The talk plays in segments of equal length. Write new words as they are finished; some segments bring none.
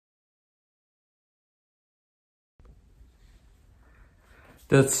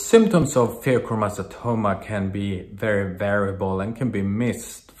The symptoms of pheochromocytoma can be very variable and can be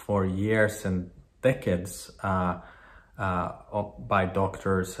missed for years and decades by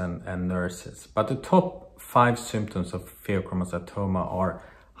doctors and nurses. But the top 5 symptoms of pheochromocytoma are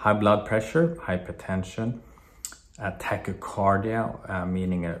high blood pressure, hypertension, tachycardia,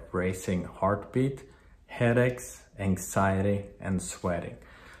 meaning a racing heartbeat, headaches, anxiety, and sweating.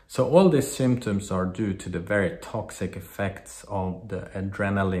 So all these symptoms are due to the very toxic effects of the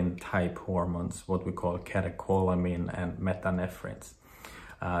adrenaline type hormones, what we call catecholamine and metanephrines.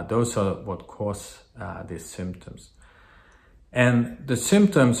 Those are what cause these symptoms. And the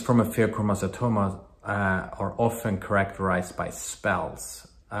symptoms from a pheochromocytoma are often characterized by spells.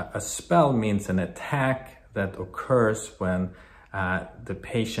 A spell means an attack that occurs when the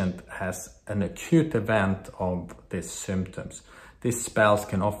patient has an acute event of these symptoms. These spells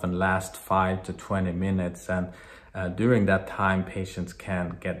can often last 5 to 20 minutes, and during that time patients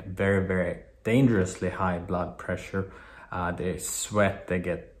can get very, very dangerously high blood pressure. They sweat, they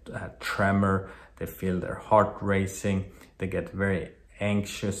get tremor, they feel their heart racing, they get very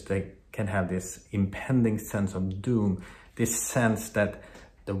anxious, they can have this impending sense of doom, this sense that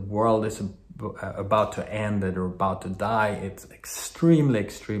the world is about to end, that they're about to die. It's extremely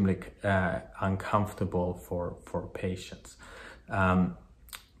uncomfortable for patients.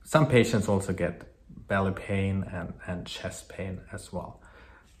 Some patients also get belly pain and chest pain as well.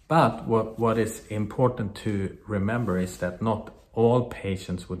 But what is important to remember is that not all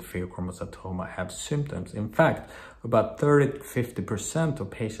patients with pheochromocytoma have symptoms. In fact, about 30–50% of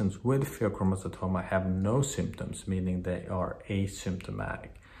patients with pheochromocytoma have no symptoms, meaning they are asymptomatic.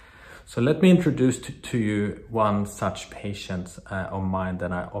 So let me introduce to you one such patient of mine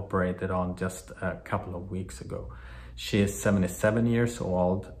that I operated on just a couple of weeks ago. She is 77 years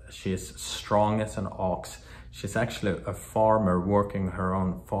old. She is strong as an ox. She's actually a farmer working her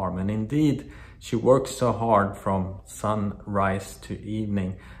own farm. And indeed, she worked so hard from sunrise to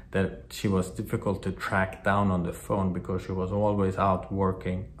evening that she was difficult to track down on the phone because she was always out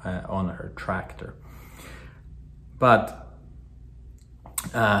working on her tractor. But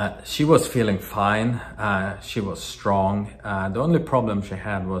she was feeling fine. She was strong. The only problem she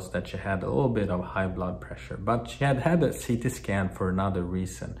had was that she had a little bit of high blood pressure, but she had had a CT scan for another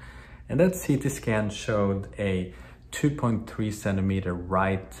reason. And that CT scan showed a 2.3 centimeter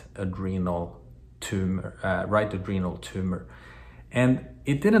right adrenal tumor. And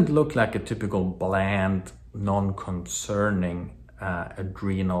it didn't look like a typical bland, non-concerning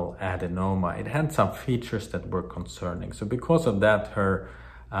adrenal adenoma. It had some features that were concerning. So because of that, her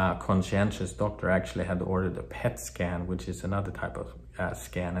conscientious doctor actually had ordered a PET scan, which is another type of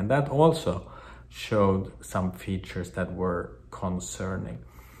scan. And that also showed some features that were concerning.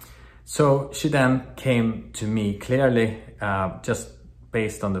 So she then came to me clearly, just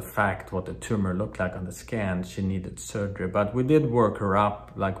based on the fact what the tumor looked like on the scan, she needed surgery. But we did work her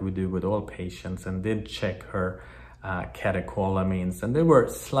up like we do with all patients and did check her catecholamines, and they were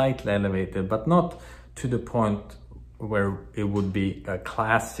slightly elevated, but not to the point where it would be a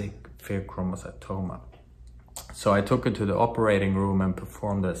classic pheochromocytoma. So I took her to the operating room and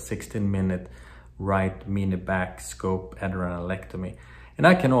performed a 16-minute right mini-back scope adrenalectomy. And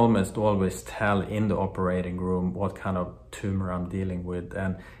I can almost always tell in the operating room what kind of tumor I'm dealing with,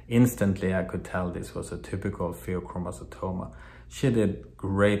 and instantly I could tell this was a typical pheochromocytoma. She did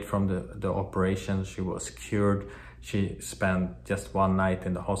great from the operation. She was cured. She spent just one night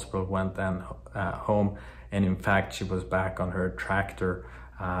in the hospital, went then home, and in fact she was back on her tractor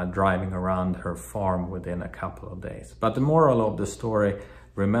driving around her farm within a couple of days. But the moral of the story,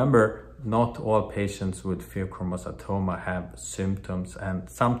 remember, not all patients with pheochromocytoma have symptoms, and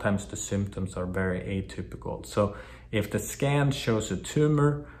sometimes the symptoms are very atypical. So if the scan shows a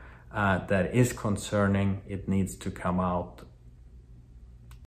tumor that is concerning, it needs to come out